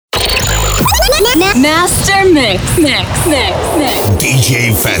MasterMix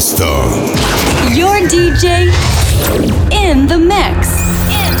Djfesto. Your DJ in the mix.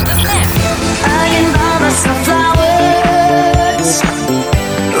 I can buy myself flowers,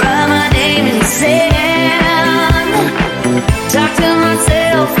 write my name in the sand, talk to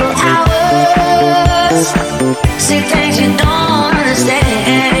myself for hours, say things you don't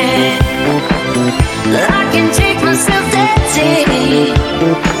understand. I can take myself dancing,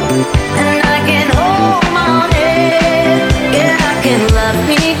 and I can hold my head. Yeah, I can love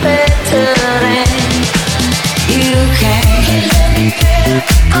me better than you can.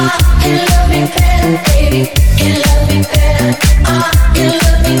 You love me better, baby. You love me better. You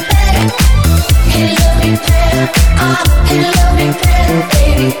love me better. You love me better. You love me better,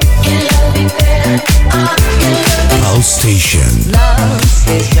 baby. You love me better. You love me. House Station. Love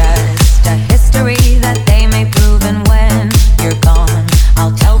is just a history that they may prove, and when you're gone,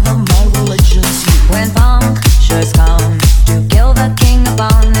 I'll tell them my religion's you. When punctures come to kill the king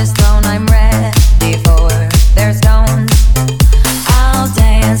upon his throne, I'm ready for their stones. I'll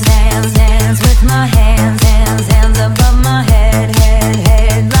dance, dance, dance with my hands, hands, hands above my head, head,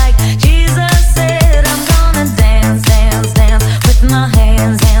 head. Like Jesus said, I'm gonna dance, dance, dance with my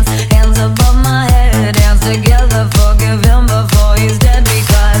hands, hands, hands above my head. Dance together, forgive him before he's dead,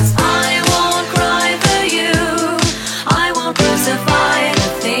 because I won't cry for you, I won't crucify the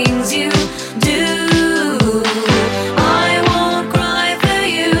things you do. I won't cry for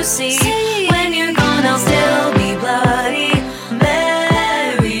you, see, when you're gone I'll still be bloody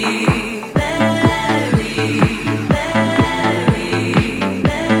Mary, Mary, Mary,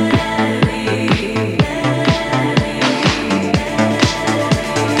 Mary,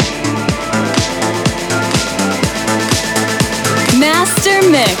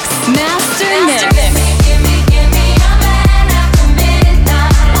 MasterMix. MasterMix.